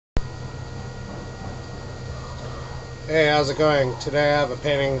Hey, how's it going? Today I have a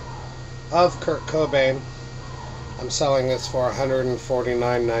painting of Kurt Cobain. I'm selling this for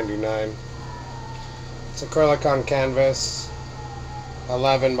 $149.99. It's acrylic on canvas,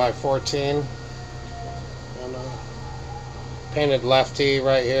 11 by 14. And painted lefty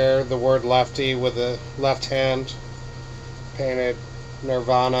right here, the word lefty with the left hand. Painted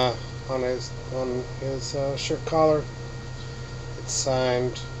Nirvana on his shirt collar. It's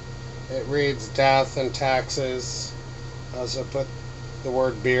signed. It reads Death and Taxes. I also put the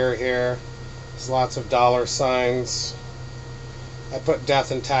word beer here. There's lots of dollar signs. I put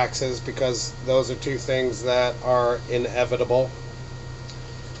death and taxes because those are two things that are inevitable.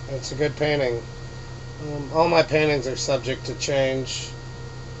 It's a good painting. All my paintings are subject to change.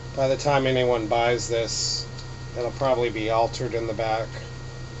 By the time anyone buys this, it'll probably be altered in the back.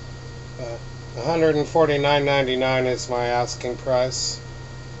 But $149.99 is my asking price.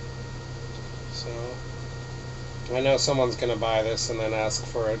 So I know someone's going to buy this and then ask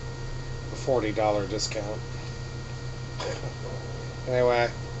for a $40 discount. Anyway,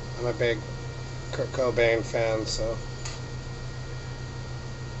 I'm a big Kurt Cobain fan, so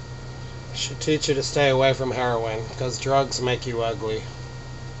I should teach you to stay away from heroin, because drugs make you ugly.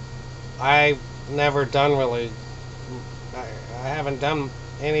 I haven't done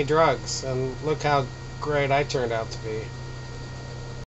any drugs, and look how great I turned out to be.